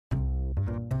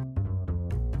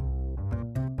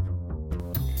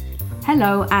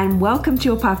Hello and welcome to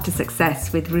Your Path to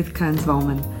Success with Ruth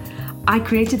Kearns-Vollman. I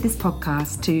created this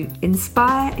podcast to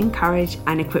inspire, encourage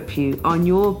and equip you on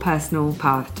your personal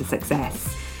path to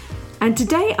success. And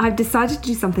today I've decided to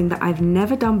do something that I've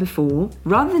never done before.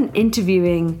 Rather than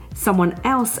interviewing someone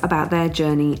else about their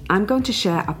journey, I'm going to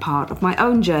share a part of my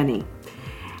own journey.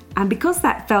 And because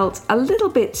that felt a little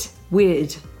bit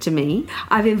weird to me,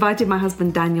 I've invited my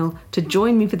husband Daniel to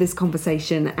join me for this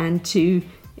conversation and to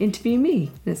interview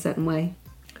me in a certain way.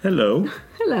 Hello.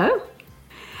 Hello.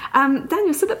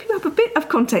 Daniel, so that people have a bit of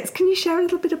context, can you share a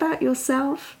little bit about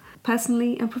yourself,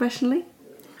 personally and professionally?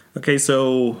 Okay,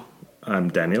 so I'm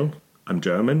Daniel. I'm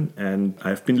German, and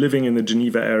I've been living in the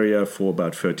Geneva area for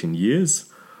about 13 years.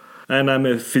 And I'm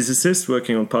a physicist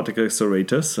working on particle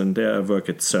accelerators, and there I work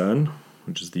at CERN,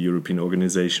 which is the European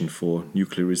Organization for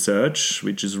Nuclear Research,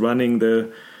 which is running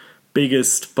the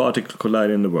biggest particle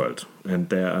collider in the world. And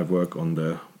there I work on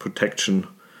the protection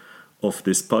of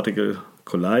this particle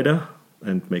collider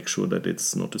and make sure that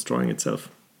it's not destroying itself.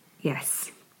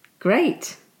 Yes,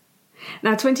 great.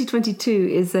 Now 2022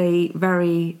 is a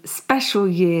very special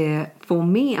year for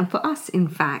me and for us, in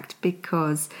fact,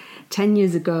 because 10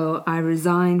 years ago I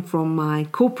resigned from my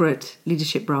corporate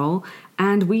leadership role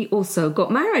and we also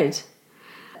got married.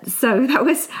 So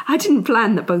I didn't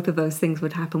plan that both of those things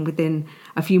would happen within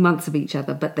a few months of each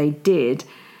other, but they did.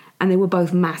 And they were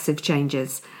both massive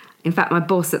changes. In fact, my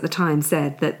boss at the time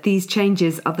said that these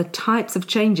changes are the types of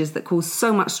changes that cause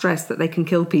so much stress that they can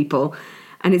kill people.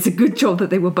 And it's a good job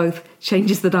that they were both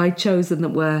changes that I'd chosen that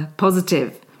were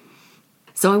positive.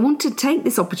 So I want to take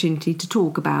this opportunity to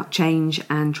talk about change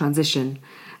and transition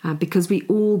because we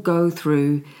all go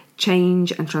through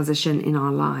change and transition in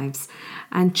our lives.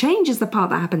 And change is the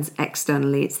part that happens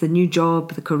externally. It's the new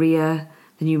job, the career,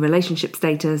 the new relationship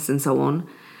status, and so on.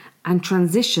 And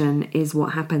transition is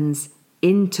what happens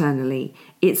internally.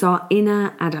 It's our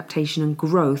inner adaptation and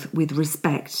growth with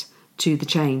respect to the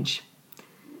change.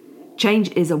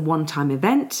 Change is a one-time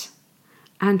event,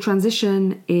 and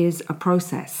transition is a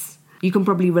process. You can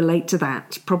probably relate to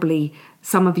that. Probably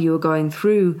some of you are going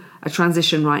through a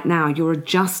transition right now. You're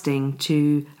adjusting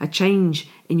to a change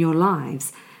in your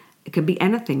lives. It can be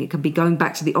anything. It can be going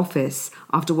back to the office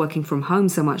after working from home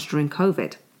so much during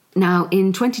COVID. Now,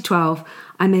 in 2012,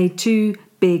 I made two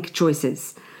big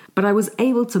choices, but I was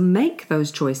able to make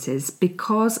those choices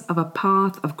because of a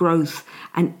path of growth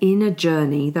and inner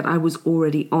journey that I was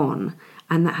already on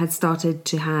and that had started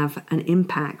to have an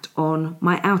impact on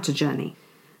my outer journey.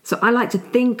 So I like to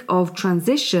think of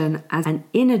transition as an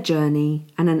inner journey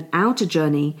and an outer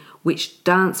journey which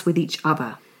dance with each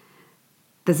other.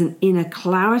 There's an inner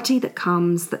clarity that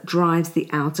comes that drives the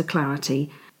outer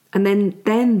clarity. And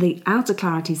then the outer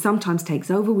clarity sometimes takes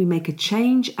over. We make a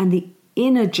change and the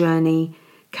inner journey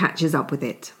catches up with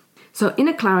it. So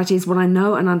inner clarity is what I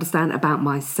know and understand about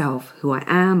myself, who I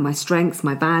am, my strengths,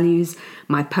 my values,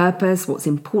 my purpose, what's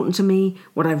important to me,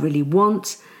 what I really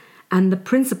want, and the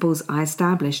principles I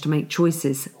establish to make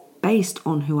choices based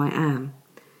on who I am.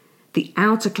 The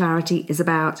outer clarity is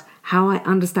about how I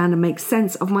understand and make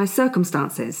sense of my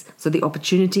circumstances. So the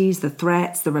opportunities, the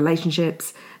threats, the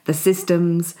relationships, the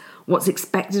systems, what's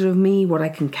expected of me, what I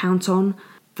can count on,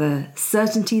 the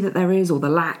certainty that there is or the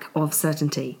lack of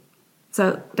certainty.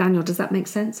 So, Daniel, does that make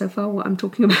sense so far, what I'm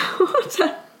talking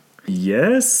about?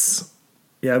 Yes.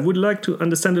 Yeah, I would like to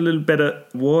understand a little better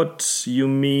what you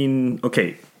mean.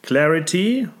 Okay,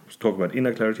 clarity. Let's talk about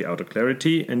inner clarity, outer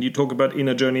clarity, and you talk about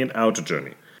inner journey and outer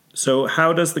journey. So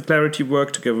how does the clarity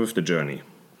work together with the journey?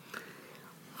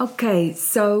 Okay,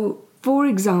 so for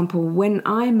example, when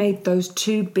I made those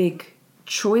two big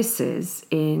choices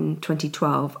in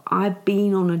 2012, I've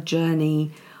been on a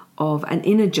journey of an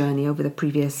inner journey over the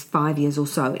previous 5 years or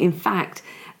so. In fact,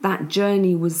 that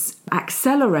journey was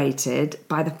accelerated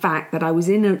by the fact that I was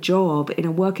in a job, in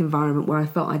a work environment where I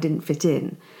felt I didn't fit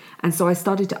in. And so I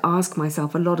started to ask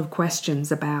myself a lot of questions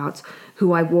about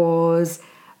who I was,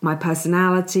 my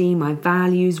personality, my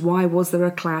values, why was there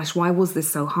a clash, why was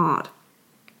this so hard?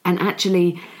 And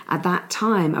actually, at that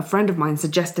time, a friend of mine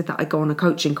suggested that I go on a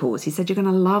coaching course. He said, you're going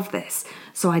to love this.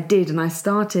 So I did, and I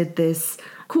started this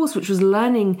course, which was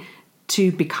learning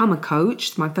to become a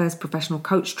coach, my first professional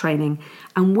coach training.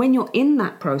 And when you're in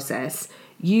that process,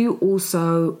 you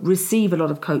also receive a lot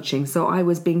of coaching. So I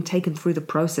was being taken through the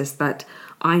process that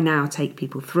I now take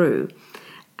people through.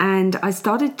 And I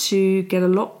started to get a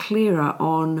lot clearer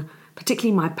on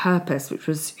particularly my purpose, which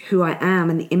was who I am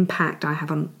and the impact I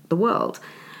have on the world.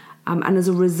 And as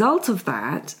a result of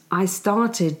that, I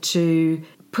started to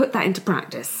put that into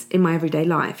practice in my everyday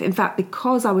life. In fact,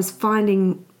 because I was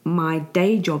finding my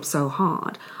day job so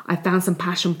hard, I found some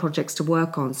passion projects to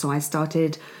work on. So I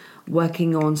started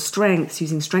working on strengths,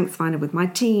 using StrengthsFinder with my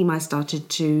team. I started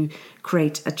to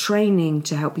create a training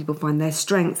to help people find their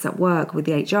strengths at work with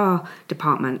the HR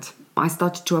department. I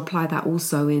started to apply that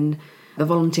also in the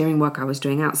volunteering work I was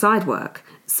doing outside work.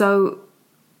 So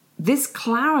this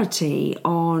clarity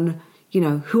on,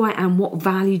 who I am, what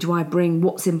value do I bring,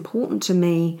 what's important to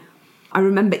me. I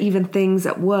remember even things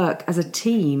at work as a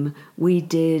team, we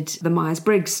did the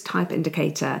Myers-Briggs type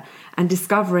indicator, and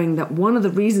discovering that one of the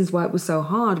reasons why it was so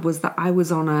hard was that I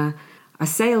was on a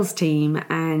sales team,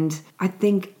 and I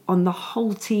think on the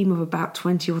whole team of about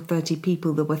 20 or 30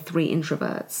 people, there were 3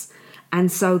 introverts.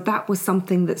 And so that was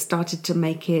something that started to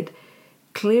make it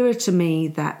clearer to me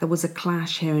that there was a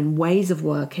clash here in ways of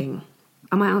working.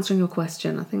 Am I answering your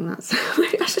question? I think that's...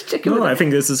 I should check it. No, I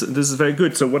think this is very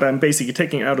good. So what I'm basically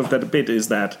taking out of that a bit is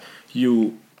that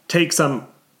you take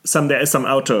there is some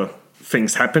outer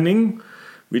things happening,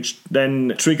 which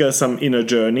then trigger some inner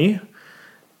journey.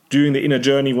 During the inner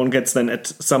journey, one gets then at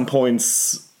some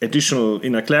points additional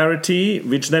inner clarity,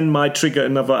 which then might trigger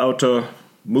another outer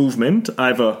movement,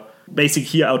 either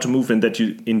basic outer movement that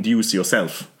you induce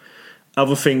yourself.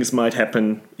 Other things might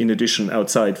happen in addition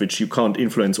outside, which you can't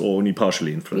influence or only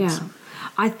partially influence. Yeah.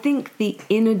 I think the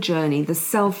inner journey, the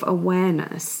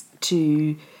self-awareness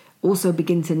to also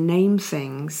begin to name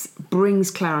things brings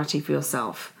clarity for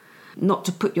yourself. Not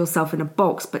to put yourself in a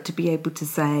box, but to be able to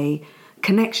say,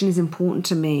 connection is important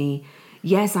to me.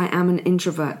 Yes, I am an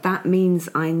introvert. That means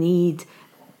I need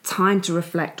time to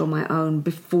reflect on my own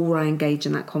before I engage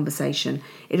in that conversation.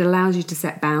 It allows you to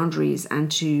set boundaries and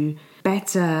to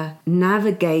better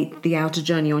navigate the outer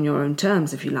journey on your own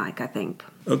terms, if you like, I think.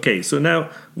 Okay, so now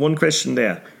one question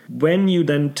there. When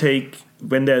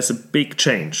there's a big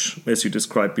change, as you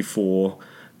described before,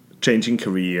 changing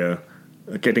career,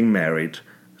 getting married,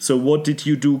 so what did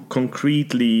you do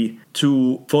concretely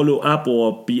to follow up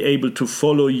or be able to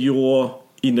follow your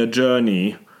inner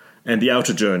journey and the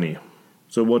outer journey?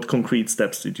 So what concrete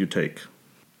steps did you take?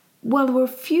 Well, there were a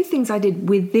few things I did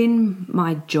within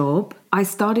my job. I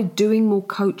started doing more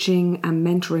coaching and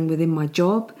mentoring within my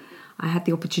job. I had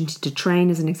the opportunity to train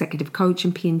as an executive coach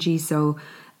in P&G, so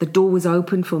the door was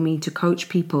open for me to coach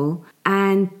people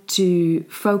and to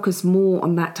focus more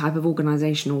on that type of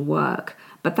organizational work.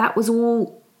 But that was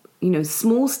all,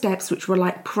 small steps which were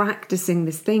like practicing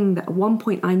this thing that at one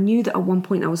point I knew that at one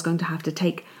point I was going to have to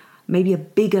take maybe a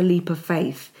bigger leap of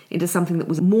faith into something that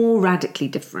was more radically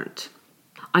different.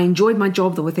 I enjoyed my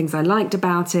job. There were things I liked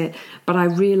about it, but I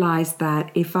realized that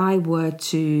if I were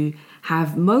to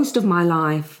have most of my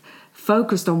life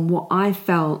focused on where I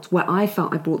felt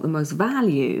I brought the most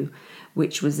value,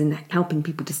 which was in helping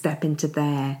people to step into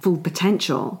their full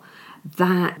potential,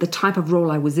 that the type of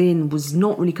role I was in was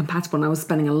not really compatible, and I was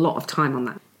spending a lot of time on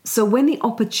that. So when the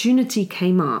opportunity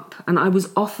came up and I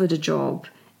was offered a job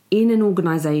in an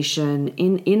organization,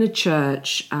 in a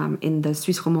church, in the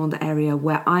Suisse Romande area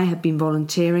where I had been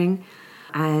volunteering,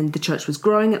 and the church was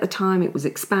growing at the time, it was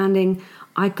expanding,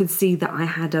 I could see that I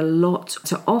had a lot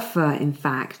to offer, in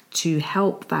fact, to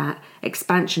help that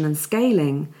expansion and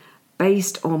scaling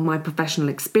based on my professional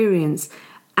experience,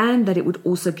 and that it would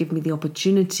also give me the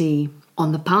opportunity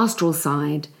on the pastoral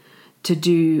side to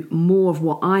do more of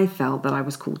what I felt that I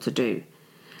was called to do.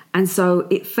 And so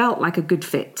it felt like a good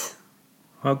fit.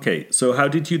 Okay, so how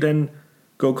did you then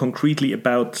go concretely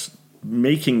about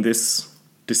making this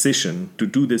decision to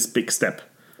do this big step?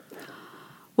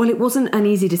 Well, it wasn't an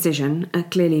easy decision,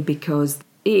 clearly, because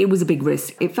it was a big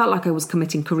risk. It felt like I was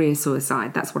committing career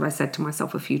suicide. That's what I said to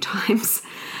myself a few times.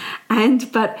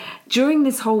 But during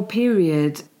this whole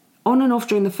period, on and off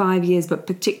during the 5 years, but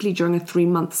particularly during a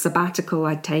 3-month sabbatical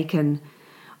I'd taken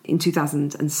in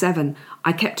 2007,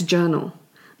 I kept a journal.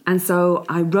 And so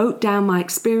I wrote down my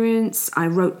experience, I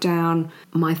wrote down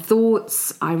my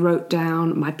thoughts, I wrote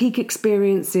down my peak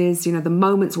experiences, the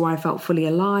moments where I felt fully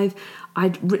alive.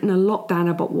 I'd written a lot down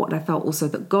about what I felt also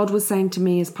that God was saying to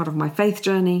me as part of my faith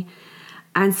journey.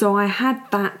 And so I had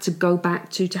that to go back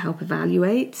to help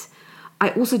evaluate.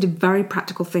 I also did very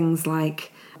practical things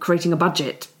like creating a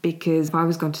budget, because if I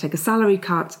was going to take a salary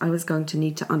cut, I was going to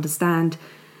need to understand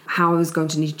how I was going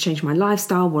to need to change my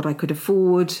lifestyle, what I could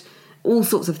afford, all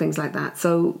sorts of things like that.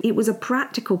 So it was a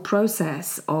practical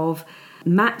process of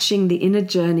matching the inner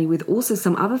journey with also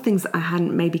some other things that I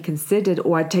hadn't maybe considered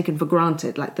or I'd taken for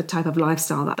granted, like the type of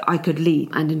lifestyle that I could lead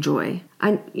and enjoy.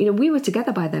 And, we were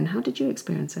together by then. How did you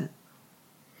experience it?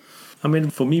 I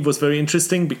mean, for me, it was very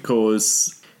interesting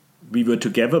because we were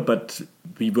together, but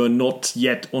we were not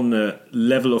yet on a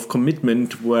level of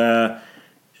commitment where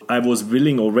I was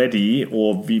willing already,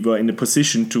 or we were in a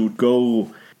position to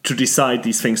go to decide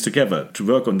these things together, to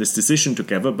work on this decision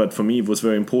together. But for me, it was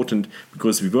very important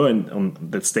because we were on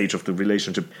that stage of the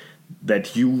relationship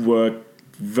that you were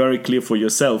very clear for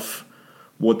yourself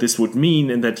what this would mean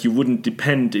and that you wouldn't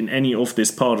depend in any of this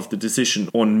part of the decision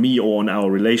on me or on our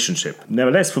relationship.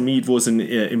 Nevertheless, for me, it was an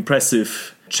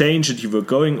impressive change that you were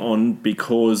going on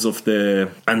because of the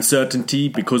uncertainty,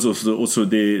 because of also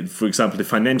the, for example, the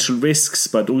financial risks,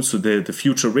 but also the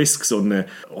future risks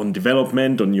on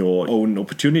development, on your own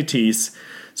opportunities.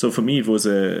 So for me, it was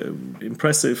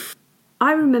impressive.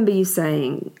 I remember you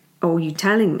saying, or you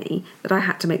telling me, that I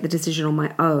had to make the decision on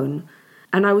my own.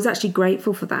 And I was actually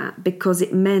grateful for that because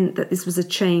it meant that this was a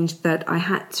change that I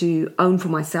had to own for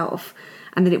myself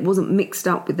and that it wasn't mixed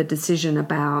up with the decision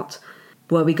about,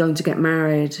 were we going to get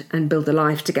married and build a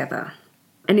life together?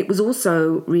 And it was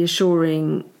also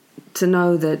reassuring to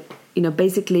know that,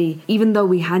 basically, even though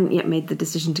we hadn't yet made the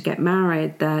decision to get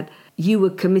married, that you were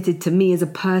committed to me as a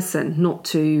person, not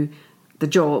to the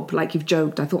job. Like you've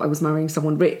joked, I thought I was marrying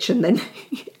someone rich and then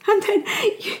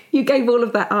you gave all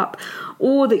of that up.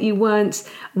 Or that you weren't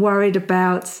worried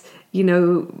about,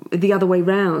 the other way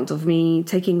round of me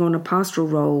taking on a pastoral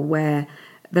role where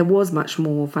there was much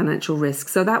more financial risk.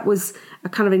 So that was a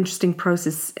kind of interesting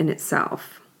process in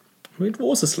itself. It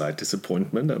was a slight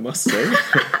disappointment, I must say.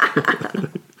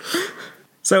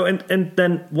 So, and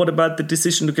then what about the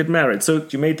decision to get married? So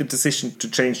you made the decision to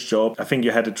change job. I think you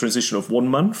had a transition of 1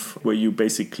 month where you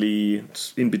basically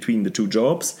in between the two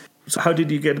jobs. So how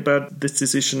did you get about this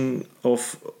decision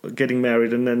of getting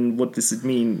married, and then what does it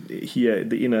mean here,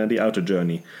 the inner and the outer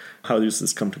journey? How does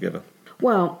this come together?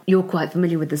 Well, you're quite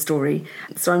familiar with the story,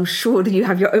 so I'm sure that you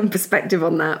have your own perspective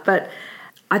on that. But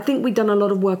I think we'd done a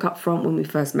lot of work up front when we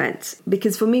first met.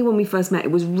 Because for me, when we first met,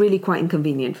 it was really quite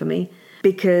inconvenient for me.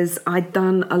 Because I'd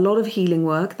done a lot of healing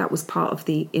work. That was part of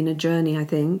the inner journey, I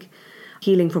think.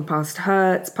 Healing from past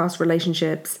hurts, past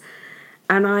relationships.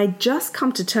 And I'd just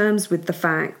come to terms with the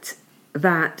fact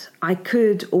that I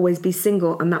could always be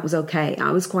single and that was okay.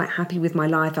 I was quite happy with my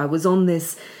life. I was on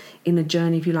this inner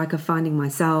journey, if you like, of finding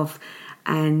myself,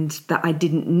 and that I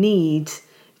didn't need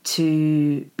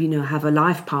to, have a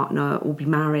life partner or be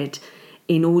married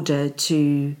in order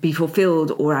to be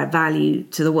fulfilled or add value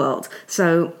to the world.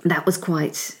 So that was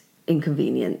quite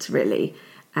inconvenient, really.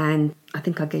 And I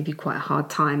think I gave you quite a hard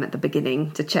time at the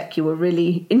beginning to check you were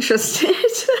really interested.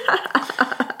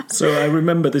 So I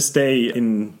remember this day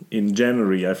in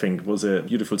January, I think. It was a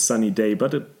beautiful sunny day,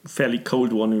 but a fairly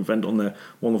cold one. We went on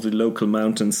one of the local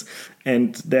mountains,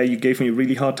 and there you gave me a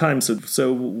really hard time.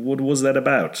 So what was that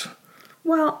about?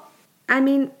 Well,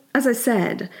 as I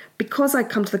said, because I'd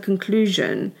come to the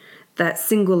conclusion that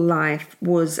single life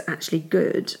was actually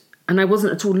good, and I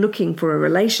wasn't at all looking for a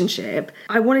relationship,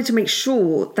 I wanted to make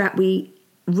sure that we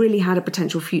really had a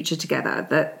potential future together,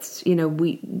 that,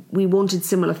 we wanted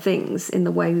similar things in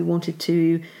the way we wanted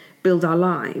to build our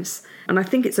lives. And I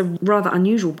think it's a rather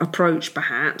unusual approach,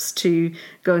 perhaps, to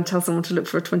go and tell someone to look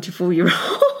for a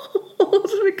 24-year-old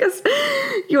because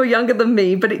you're younger than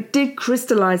me. But it did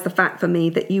crystallize the fact for me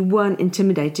that you weren't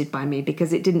intimidated by me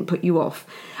because it didn't put you off.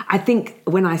 I think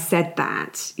when I said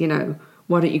that,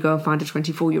 why don't you go and find a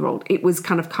 24-year-old? It was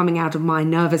kind of coming out of my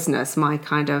nervousness, my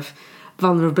kind of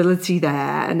vulnerability there.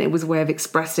 And it was a way of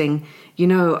expressing,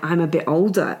 I'm a bit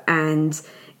older and,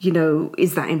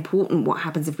 is that important? What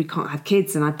happens if we can't have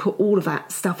kids? And I put all of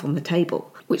that stuff on the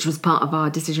table, which was part of our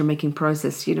decision-making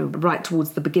process, right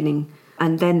towards the beginning.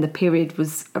 And then the period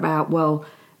was about, well,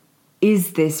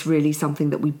 is this really something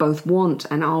that we both want?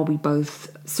 And are we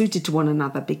both suited to one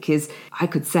another? Because I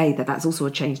could say that that's also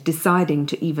a change. Deciding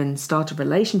to even start a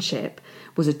relationship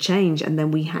was a change. And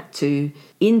then we had to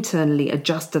internally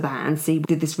adjust to that and see,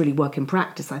 did this really work in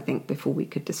practice, I think, before we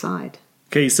could decide.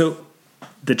 Okay, so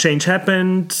the change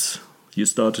happened. You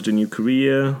started a new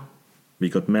career. We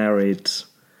got married.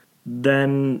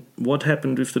 Then what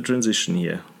happened with the transition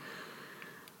here?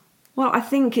 Well, I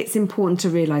think it's important to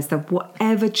realise that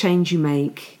whatever change you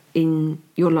make in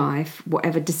your life,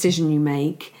 whatever decision you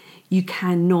make, you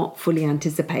cannot fully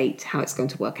anticipate how it's going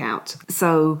to work out.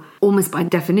 So almost by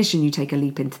definition, you take a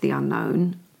leap into the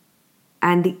unknown.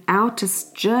 And the outer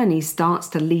journey starts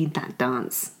to lead that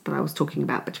dance that I was talking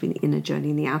about between the inner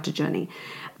journey and the outer journey.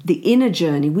 The inner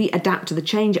journey, we adapt to the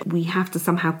change. We have to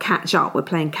somehow catch up. We're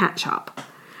playing catch up.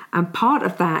 And part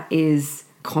of that is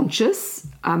conscious,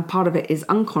 and part of it is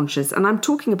unconscious. And I'm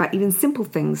talking about even simple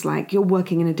things like you're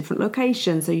working in a different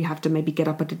location, so you have to maybe get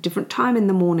up at a different time in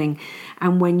the morning.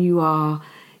 And when you are,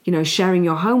 sharing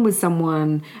your home with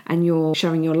someone and you're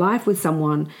sharing your life with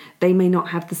someone, they may not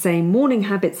have the same morning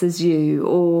habits as you,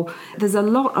 or there's a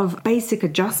lot of basic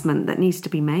adjustment that needs to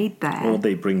be made there. Or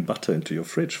they bring butter into your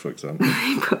fridge, for example.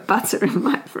 They put butter in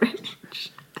my fridge.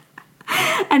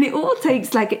 And it all takes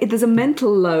there's a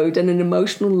mental load and an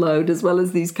emotional load as well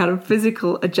as these kind of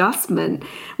physical adjustment,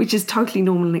 which is totally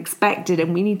normal and expected.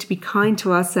 And we need to be kind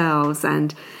to ourselves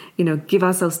and, give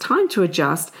ourselves time to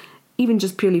adjust, even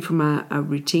just purely from a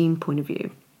routine point of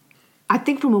view. I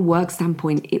think from a work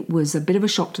standpoint, it was a bit of a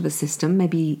shock to the system,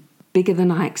 maybe bigger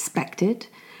than I expected,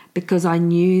 because I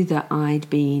knew that I'd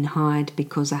been hired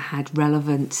because I had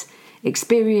relevant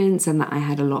experience and that I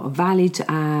had a lot of value to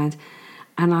add.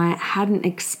 And I hadn't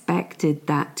expected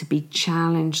that to be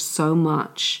challenged so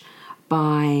much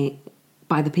by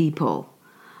the people,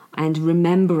 and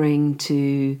remembering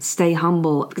to stay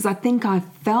humble, because I think I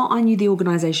felt I knew the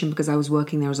organisation because I was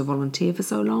working there as a volunteer for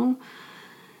so long.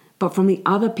 But from the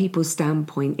other people's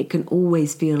standpoint, it can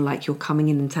always feel like you're coming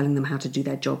in and telling them how to do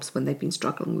their jobs when they've been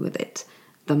struggling with it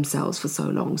themselves for so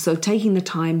long. So taking the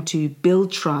time to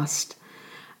build trust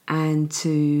and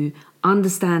to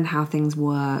understand how things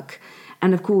work.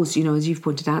 And of course, as you've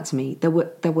pointed out to me, there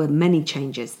were many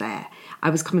changes there. I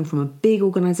was coming from a big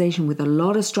organisation with a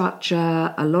lot of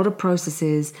structure, a lot of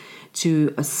processes,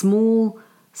 to a small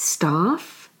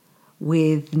staff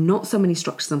with not so many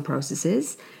structures and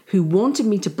processes, who wanted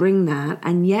me to bring that,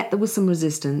 and yet there was some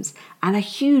resistance and a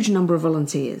huge number of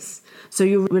volunteers. So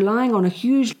you're relying on a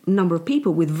huge number of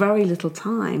people with very little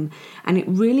time, and it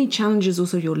really challenges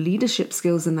also your leadership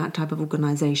skills in that type of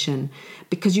organisation,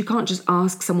 because you can't just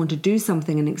ask someone to do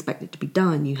something and expect it to be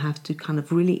done. You have to kind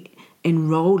of really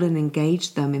enroll and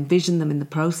engage them, envision them in the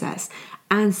process,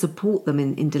 and support them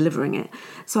in delivering it.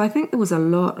 So I think there was a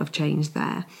lot of change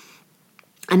there.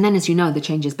 And then, as you know, the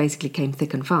changes basically came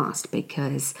thick and fast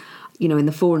because, in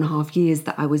the 4.5 years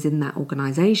that I was in that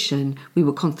organisation, we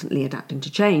were constantly adapting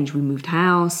to change. We moved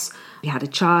house, we had a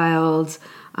child,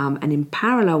 and in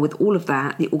parallel with all of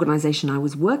that, the organisation I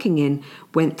was working in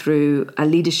went through a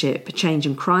leadership change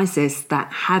and crisis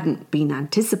that hadn't been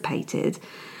anticipated.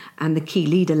 And the key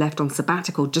leader left on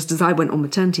sabbatical just as I went on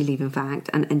maternity leave, in fact,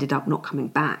 and ended up not coming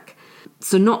back.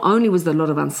 So not only was there a lot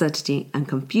of uncertainty and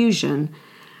confusion,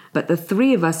 but the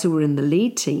three of us who were in the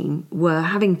lead team were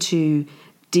having to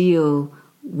deal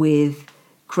with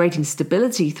creating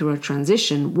stability through a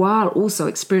transition while also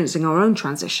experiencing our own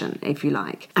transition, if you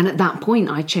like. And at that point,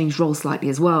 I changed roles slightly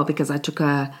as well, because I took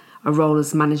a role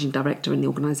as managing director in the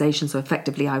organisation. So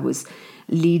effectively, I was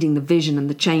leading the vision and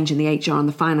the change in the HR and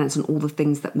the finance and all the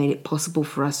things that made it possible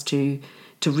for us to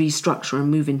restructure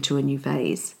and move into a new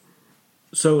phase.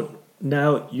 So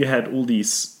now you had all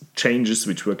these changes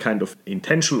which were kind of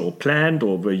intentional or planned,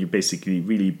 or where you basically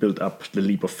really built up the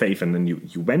leap of faith and then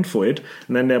you went for it.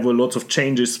 And then there were lots of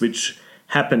changes which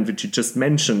happened, which you just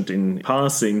mentioned in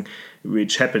passing,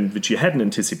 which happened, which you hadn't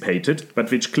anticipated,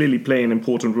 but which clearly play an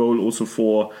important role also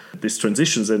for these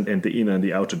transitions and the inner and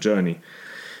the outer journey.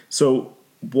 So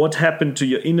what happened to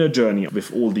your inner journey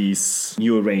with all these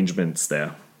new arrangements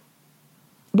there?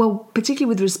 Well, particularly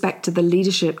with respect to the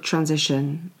leadership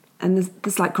transition and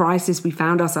this crisis we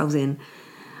found ourselves in,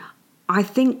 I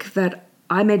think that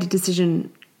I made a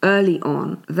decision early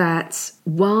on that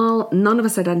while none of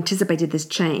us had anticipated this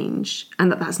change,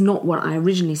 and that's not what I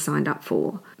originally signed up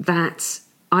for, that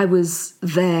I was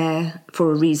there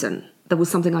for a reason. There was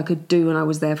something I could do and I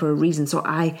was there for a reason. So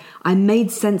I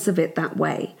made sense of it that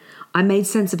way. I made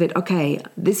sense of it, okay,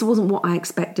 this wasn't what I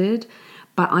expected,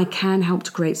 but I can help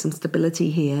to create some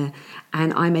stability here.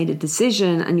 And I made a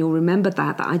decision, and you'll remember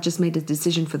that I just made a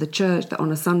decision for the church that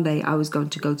on a Sunday I was going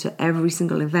to go to every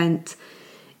single event,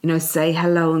 say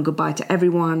hello and goodbye to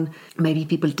everyone. Maybe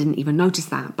people didn't even notice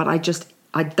that, but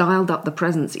I dialed up the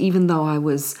presence, even though I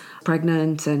was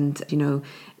pregnant. And,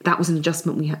 that was an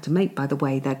adjustment we had to make, by the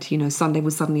way, that, Sunday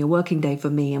was suddenly a working day for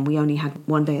me and we only had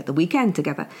one day at the weekend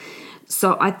together.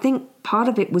 So I think part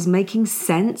of it was making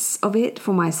sense of it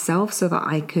for myself so that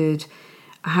I could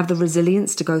have the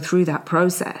resilience to go through that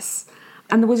process.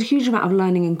 And there was a huge amount of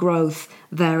learning and growth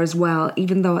there as well,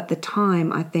 even though at the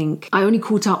time I think I only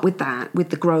caught up with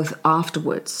the growth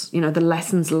afterwards. The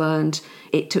lessons learned,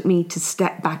 it took me to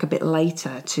step back a bit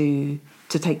later to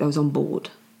take those on board.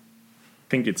 I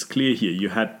think it's clear here you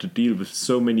had to deal with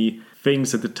so many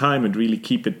things at the time and really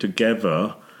keep it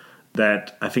together,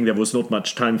 that I think there was not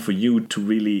much time for you to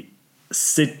really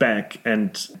sit back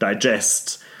and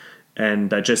digest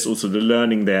also the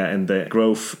learning there and the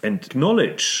growth, and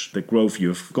acknowledge the growth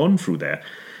you've gone through there.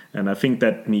 And I think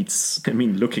that needs,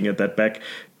 looking at that back,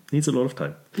 needs a lot of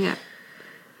time. Yeah.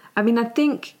 I mean, I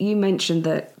think you mentioned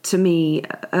that to me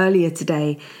earlier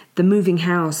today, the moving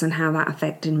house and how that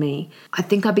affected me. I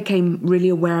think I became really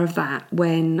aware of that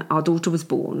when our daughter was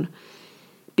born,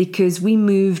 because we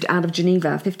moved out of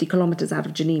Geneva, 50 kilometers out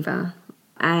of Geneva,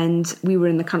 and we were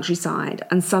in the countryside.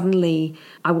 And suddenly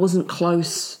I wasn't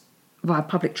close via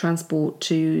public transport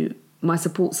to my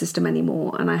support system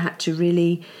anymore. And I had to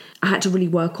really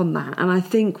work on that. And I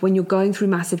think when you're going through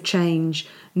massive change,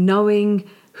 knowing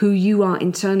who you are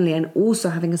internally and also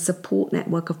having a support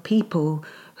network of people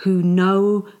who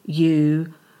know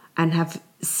you and have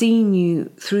seen you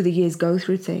through the years go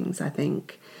through things, I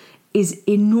think, is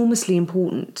enormously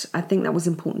important. I think that was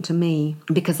important to me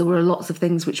because there were lots of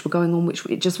things which were going on which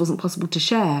it just wasn't possible to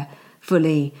share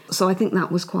fully. So I think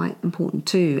that was quite important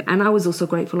too. And I was also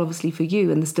grateful, obviously, for you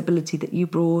and the stability that you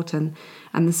brought and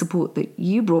the support that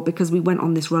you brought, because we went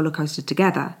on this roller coaster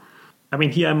together. I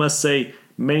mean, here I must say,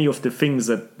 many of the things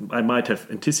that I might have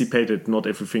anticipated, not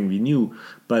everything we knew,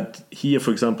 but here, for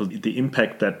example, the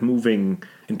impact that moving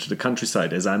into the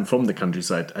countryside, as I'm from the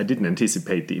countryside, I didn't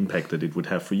anticipate the impact that it would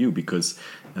have for you, because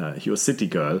you're a city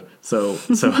girl. So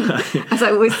as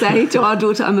I always say to our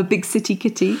daughter, I'm a big city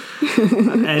kitty.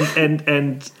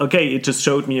 and okay, it just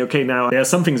showed me, okay, now there are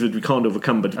some things that we can't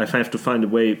overcome, but I have to find a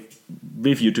way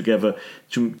with you together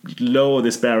to lower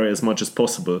this barrier as much as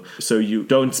possible, so you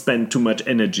don't spend too much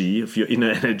energy, of your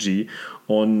inner energy,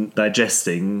 on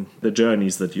digesting the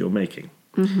journeys that you're making.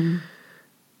 Mm-hmm.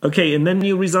 Okay, and then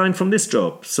you resigned from this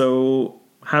job. So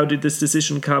how did this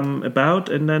decision come about,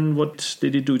 and then what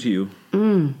did it do to you?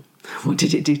 What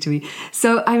did it do to me?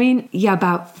 So, I mean,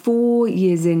 about 4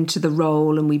 years into the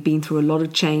role, and we've been through a lot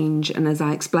of change. And as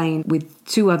I explained, with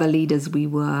 2 other leaders, we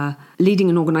were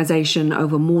leading an organisation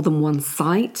over more than one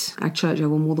site, a church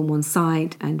over more than one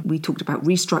site. And we talked about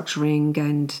restructuring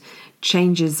and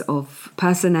changes of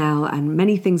personnel, and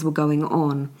many things were going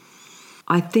on.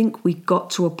 I think we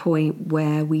got to a point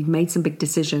where we made some big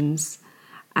decisions,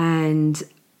 and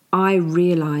I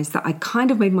realized that I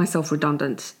kind of made myself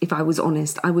redundant, if I was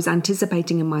honest. I was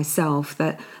anticipating in myself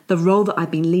that the role that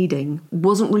I'd been leading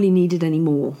wasn't really needed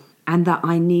anymore, and that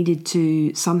I needed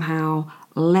to somehow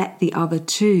let the other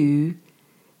 2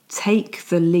 take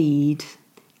the lead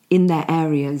in their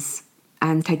areas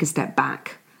and take a step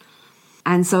back.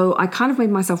 And so I kind of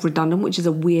made myself redundant, which is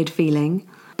a weird feeling.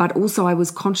 But also I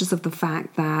was conscious of the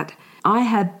fact that I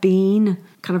had been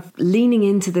kind of leaning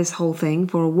into this whole thing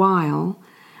for a while,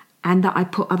 and that I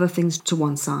put other things to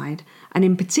one side. And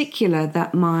in particular,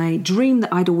 that my dream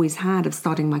that I'd always had of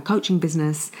starting my coaching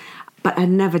business, but had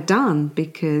never done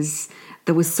because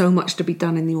there was so much to be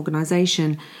done in the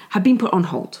organisation, had been put on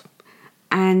hold.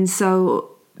 And so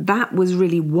that was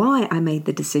really why I made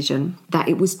the decision that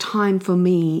it was time for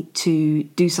me to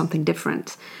do something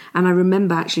different. And I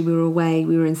remember actually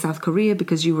we were in South Korea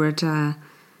because you were at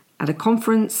a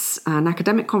conference, an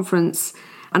academic conference,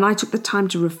 and I took the time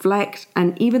to reflect.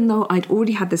 And even though I'd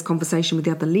already had this conversation with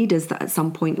the other leaders that at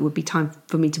some point it would be time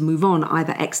for me to move on,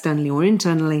 either externally or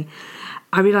internally,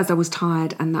 I realized I was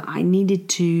tired and that I needed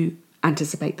to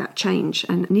anticipate that change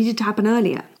and it needed to happen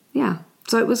earlier. Yeah.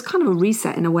 So it was kind of a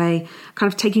reset in a way,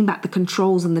 kind of taking back the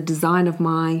controls and the design of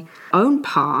my own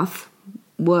path,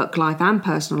 work life and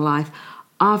personal life,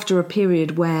 after a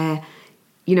period where,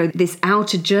 this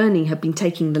outer journey had been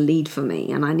taking the lead for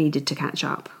me and I needed to catch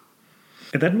up.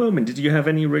 At that moment, did you have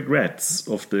any regrets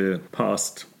of the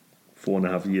past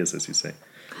 4.5 years, as you say?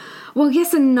 Well,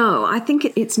 yes and no. I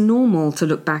think it's normal to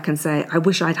look back and say, I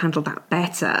wish I'd handled that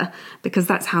better, because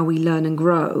that's how we learn and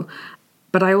grow.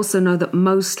 But I also know that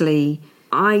mostly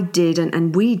I did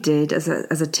and we did as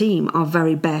a team our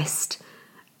very best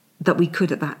that we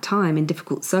could at that time in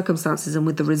difficult circumstances and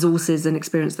with the resources and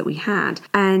experience that we had.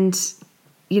 And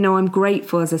I'm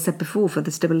grateful, as I said before, for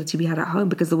the stability we had at home,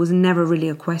 because there was never really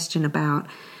a question about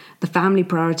the family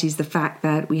priorities, the fact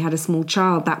that we had a small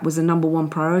child. That was a number one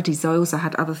priority. So I also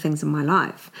had other things in my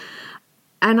life.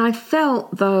 And I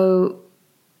felt, though,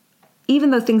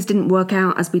 even though things didn't work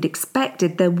out as we'd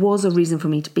expected, there was a reason for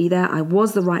me to be there. I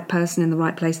was the right person in the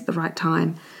right place at the right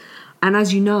time. And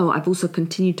as you know, I've also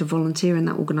continued to volunteer in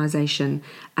that organisation.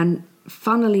 And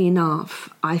funnily enough,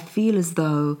 I feel as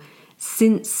though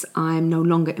since I'm no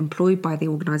longer employed by the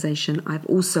organisation, I've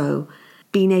also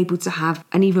been able to have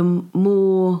an even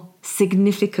more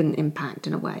significant impact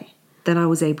in a way than I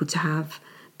was able to have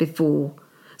before.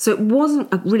 So it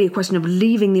wasn't really a question of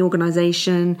leaving the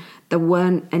organisation. There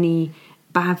weren't any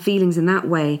bad feelings in that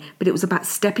way, but it was about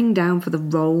stepping down for the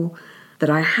role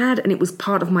that I had, and it was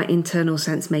part of my internal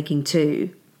sense making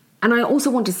too. And I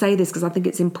also want to say this because I think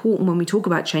it's important when we talk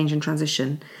about change and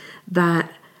transition,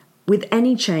 that with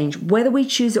any change, whether we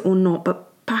choose it or not,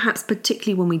 but perhaps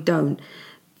particularly when we don't,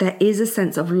 there is a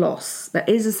sense of loss. There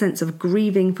is a sense of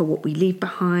grieving for what we leave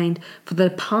behind, for the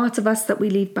part of us that we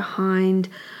leave behind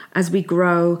as we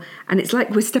grow. And it's like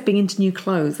we're stepping into new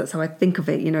clothes. That's how I think of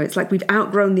it. It's like we've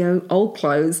outgrown the old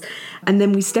clothes, and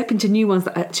then we step into new ones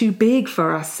that are too big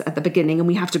for us at the beginning, and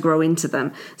we have to grow into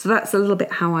them. So that's a little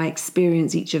bit how I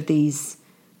experience each of these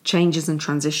changes and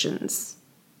transitions.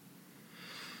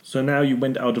 So now you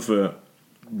went out of a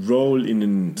role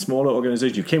in a smaller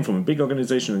organization. You came from a big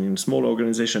organization and in a smaller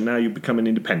organization. Now you become an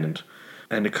independent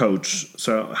and a coach.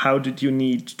 So how did you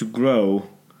need to grow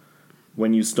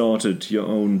when you started your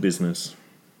own business?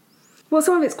 Well,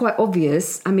 some of it's quite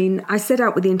obvious. I mean, I set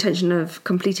out with the intention of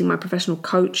completing my professional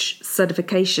coach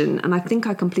certification, and I think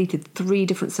I completed 3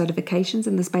 different certifications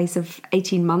in the space of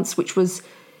 18 months, which was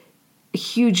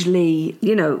hugely,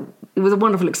 it was a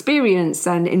wonderful experience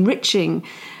and enriching.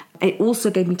 It also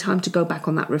gave me time to go back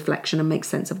on that reflection and make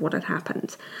sense of what had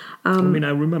happened. I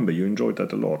remember you enjoyed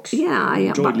that a lot. Yeah, I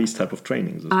enjoyed these type of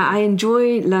trainings as well. I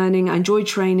enjoy learning, I enjoy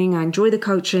training, I enjoy the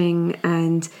coaching,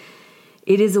 and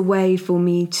it is a way for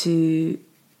me to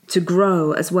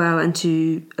grow as well and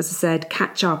to, as I said,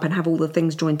 catch up and have all the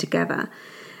things joined together.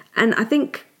 And I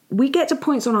think we get to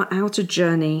points on our outer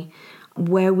journey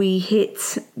where we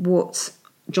hit what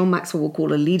John Maxwell will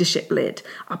call a leadership lid,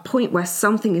 a point where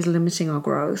something is limiting our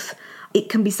growth. It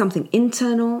can be something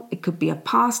internal. It could be a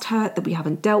past hurt that we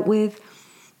haven't dealt with.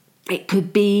 It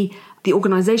could be the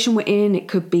organization we're in. It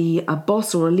could be a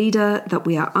boss or a leader that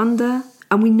we are under,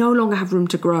 and we no longer have room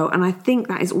to grow. And I think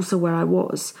that is also where I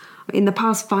was. In the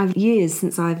past 5 years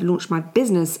since I've launched my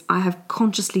business, I have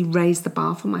consciously raised the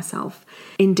bar for myself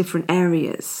in different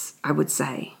areas, I would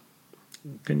say.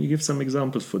 Can you give some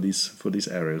examples for these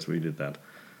areas where you did that?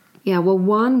 Yeah, well,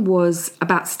 one was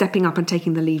about stepping up and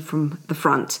taking the lead from the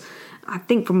front. I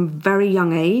think from a very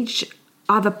young age,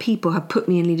 other people have put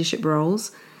me in leadership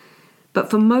roles.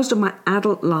 But for most of my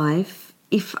adult life,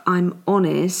 if I'm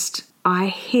honest, I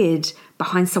hid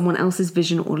behind someone else's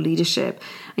vision or leadership.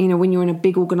 When you're in a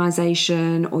big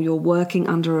organization or you're working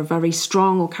under a very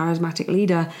strong or charismatic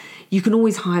leader, you can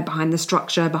always hide behind the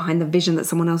structure, behind the vision that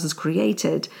someone else has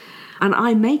created. And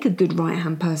I make a good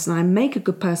right-hand person. I make a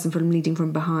good person from leading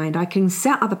from behind. I can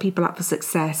set other people up for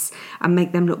success and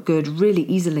make them look good really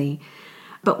easily.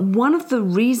 But one of the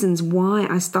reasons why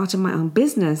I started my own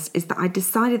business is that I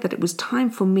decided that it was time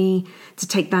for me to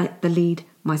take the lead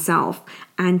myself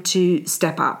and to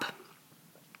step up.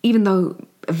 Even though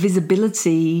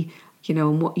visibility,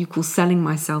 and what you call selling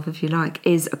myself, if you like,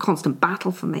 is a constant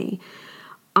battle for me,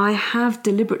 I have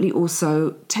deliberately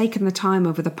also taken the time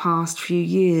over the past few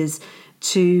years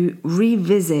to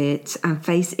revisit and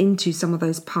face into some of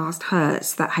those past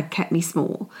hurts that had kept me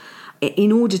small.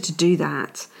 In order to do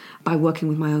that, by working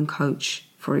with my own coach,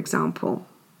 for example.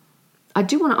 I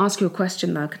do want to ask you a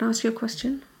question, though. Can I ask you a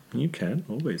question? You can,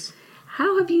 always.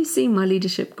 How have you seen my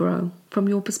leadership grow from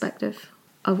your perspective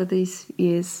over these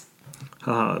years?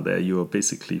 There you are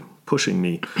basically pushing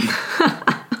me.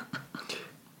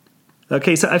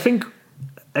 Okay, so I think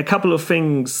a couple of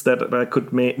things that I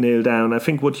could nail down. I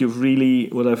think what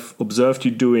I've observed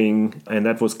you doing, and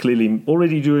that was clearly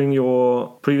already during your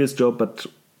previous job, but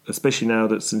especially now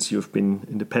that since you've been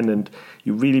independent,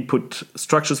 you really put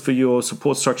structures for your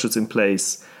support structures in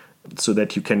place so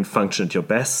that you can function at your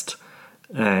best,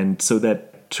 and so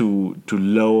that to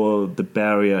lower the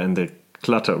barrier and the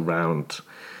clutter around.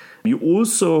 You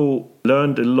also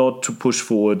learned a lot to push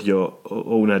forward your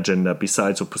own agenda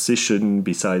besides opposition,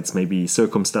 besides maybe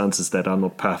circumstances that are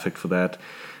not perfect for that,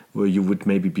 where you would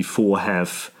maybe before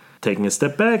have taken a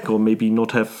step back or maybe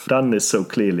not have done this so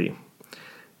clearly.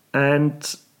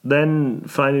 And then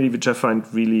finally, which I find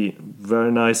really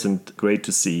very nice and great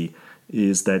to see,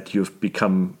 is that you've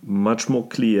become much more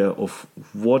clear of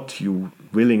what you're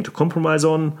willing to compromise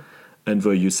on, and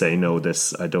where you say, no,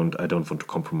 I don't want to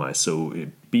compromise. So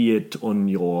be it on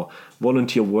your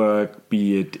volunteer work,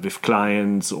 be it with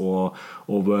clients or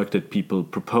work that people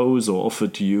propose or offer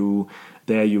to you,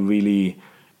 there you really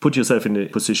put yourself in a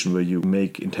position where you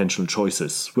make intentional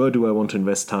choices. Where do I want to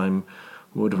invest time?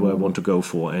 What do I want to go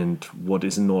for? And what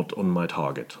is not on my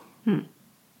target?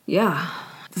 Yeah,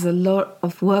 there's a lot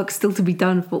of work still to be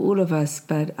done for all of us,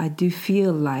 but I do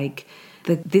feel like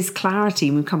this clarity,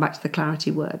 and we'll come back to the clarity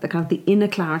word, the kind of the inner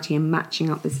clarity and matching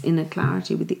up this inner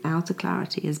clarity with the outer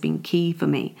clarity has been key for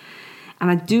me. And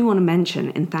I do want to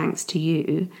mention, in thanks to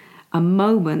you, a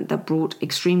moment that brought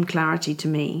extreme clarity to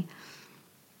me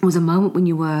was a moment when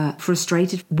you were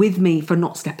frustrated with me for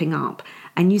not stepping up.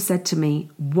 And you said to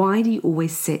me, why do you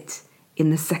always sit in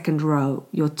the second row.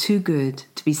 You're too good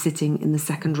to be sitting in the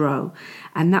second row.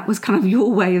 And that was kind of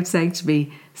your way of saying to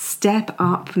me, step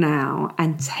up now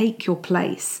and take your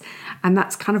place. And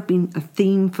that's kind of been a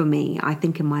theme for me, I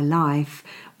think, in my life,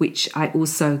 which I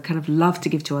also kind of love to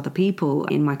give to other people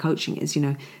in my coaching is,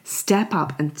 step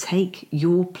up and take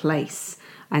your place.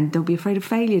 And don't be afraid of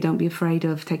failure. Don't be afraid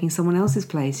of taking someone else's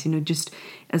place. Just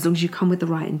as long as you come with the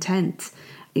right intent,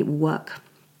 it will work.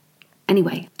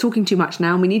 Anyway, talking too much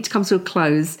now. We need to come to a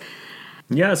close.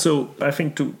 Yeah, so I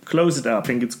think to close it up, I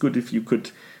think it's good if you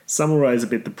could summarize a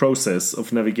bit the process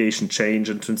of navigation, change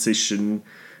and transition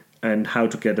and how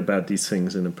to get about these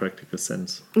things in a practical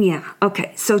sense. Yeah,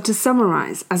 okay. So to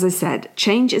summarize, as I said,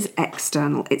 change is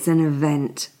external. It's an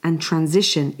event. And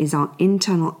transition is our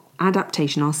internal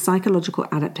adaptation, our psychological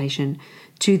adaptation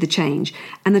to the change.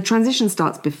 And the transition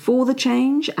starts before the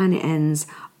change and it ends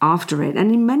after it.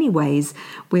 And in many ways,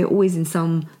 we're always in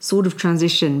some sort of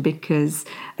transition because,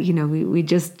 we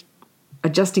just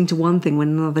adjusting to one thing when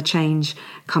another change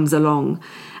comes along.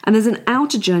 And there's an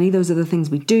outer journey. Those are the things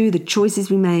we do, the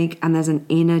choices we make. And there's an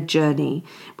inner journey,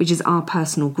 which is our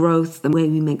personal growth, the way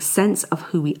we make sense of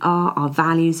who we are, our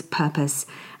values, purpose,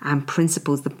 and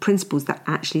principles, the principles that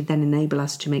actually then enable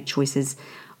us to make choices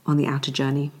on the outer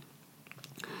journey.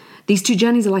 These two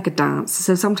journeys are like a dance.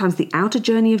 So sometimes the outer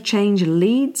journey of change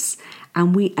leads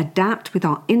and we adapt with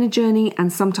our inner journey,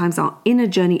 and sometimes our inner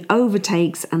journey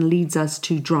overtakes and leads us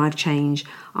to drive change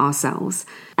ourselves.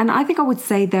 And I think I would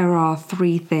say there are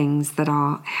three things that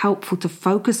are helpful to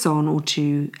focus on or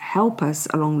to help us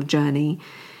along the journey.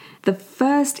 The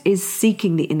first is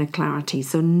seeking the inner clarity.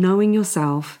 So knowing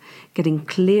yourself, getting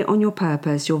clear on your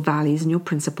purpose, your values and your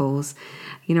principles.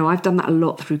 I've done that a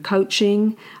lot through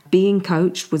coaching. Being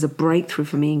coached was a breakthrough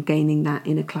for me in gaining that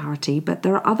inner clarity. But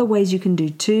there are other ways you can do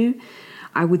too.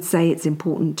 I would say it's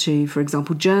important to, for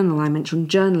example, journal. I mentioned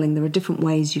journaling. There are different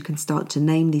ways you can start to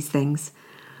name these things.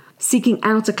 Seeking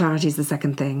outer clarity is the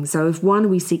second thing. So if one,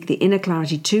 we seek the inner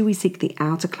clarity, two, we seek the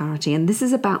outer clarity. And this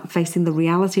is about facing the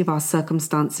reality of our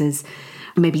circumstances.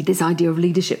 Maybe this idea of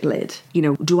leadership led.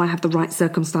 Do I have the right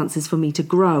circumstances for me to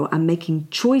grow? And making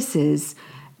choices,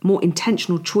 more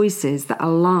intentional choices that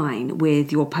align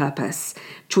with your purpose.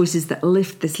 Choices that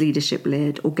lift this leadership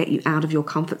lid or get you out of your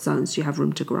comfort zone so you have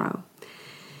room to grow.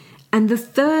 And the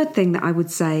third thing that I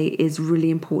would say is really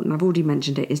important, I've already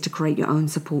mentioned it, is to create your own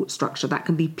support structure. That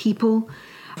can be people.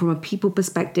 From a people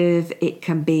perspective, it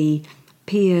can be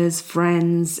peers,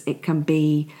 friends, it can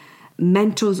be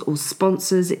mentors or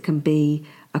sponsors, it can be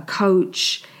a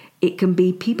coach, it can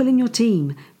be people in your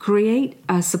team. Create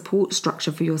a support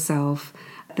structure for yourself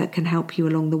that can help you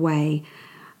along the way.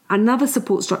 Another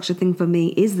support structure thing for me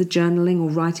is the journaling or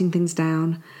writing things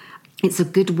down. It's a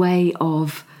good way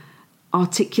of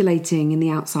articulating in the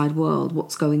outside world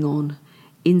what's going on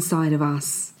inside of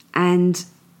us. And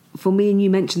for me, and you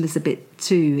mentioned this a bit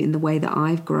too, in the way that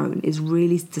I've grown, is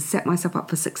really to set myself up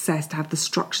for success, to have the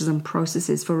structures and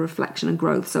processes for reflection and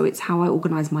growth. So it's how I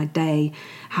organize my day,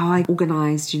 how I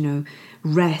organize,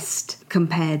 rest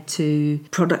compared to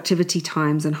productivity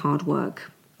times and hard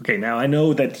work. Okay, now I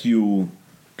know that you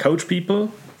coach people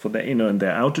for their inner and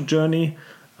their outer journey.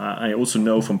 I also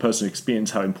know from personal experience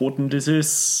how important this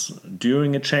is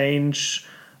during a change,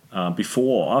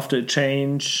 before or after a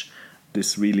change.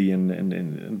 This really a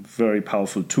very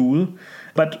powerful tool.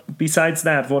 But besides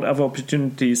that, what other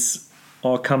opportunities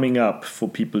are coming up for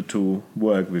people to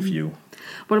work with you?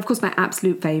 Well, of course, my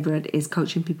absolute favorite is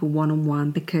coaching people one-on-one,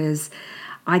 because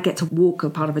I get to walk a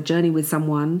part of a journey with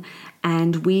someone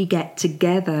and we get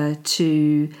together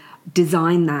to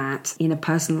design that in a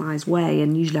personalized way.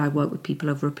 And usually I work with people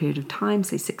over a period of time,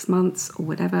 say 6 months or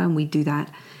whatever, and we do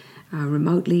that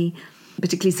remotely,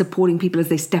 particularly supporting people as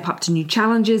they step up to new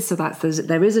challenges. So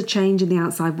there is a change in the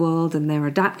outside world and they're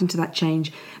adapting to that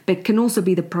change. But it can also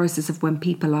be the process of when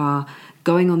people are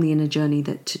going on the inner journey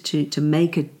that to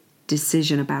make a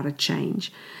decision about a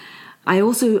change. I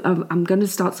also, I'm going to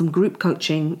start some group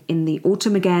coaching in the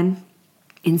autumn again,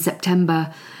 in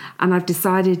September. And I've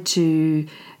decided to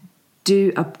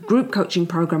do a group coaching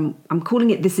program. I'm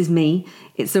calling it This Is Me.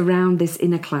 It's around this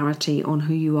inner clarity on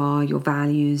who you are, your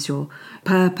values, your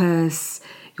purpose,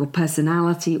 your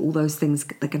personality, all those things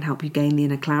that can help you gain the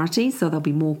inner clarity. So there'll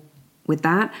be more with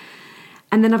that.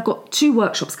 And then I've got 2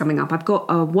 workshops coming up. I've got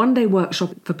a 1-day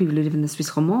workshop for people who live in the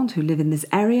Suisse romande, who live in this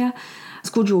area. It's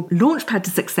called Your Launchpad to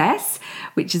Success,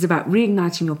 which is about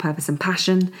reigniting your purpose and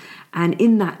passion. And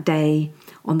in that day,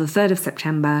 on the 3rd of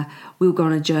September, we'll go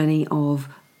on a journey of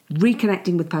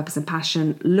reconnecting with purpose and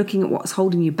passion, looking at what's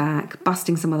holding you back,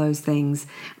 busting some of those things,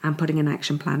 and putting an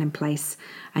action plan in place.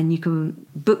 And you can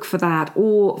book for that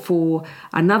or for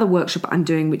another workshop I'm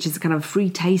doing, which is a kind of free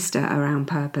taster around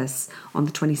purpose on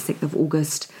the 26th of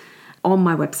August on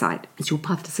my website. It's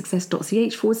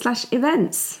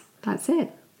yourpathtosuccess.ch/events. That's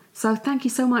it. So thank you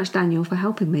so much, Daniel, for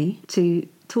helping me to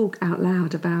talk out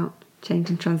loud about change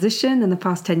and transition in the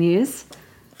past 10 years.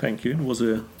 Thank you. It was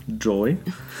a joy.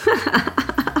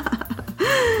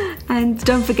 And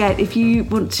don't forget, if you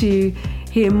want to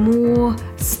hear more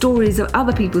stories of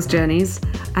other people's journeys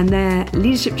and their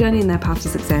leadership journey and their path to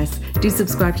success, do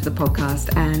subscribe to the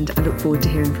podcast, and I look forward to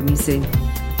hearing from you soon.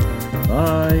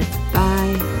 Bye.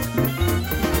 Bye.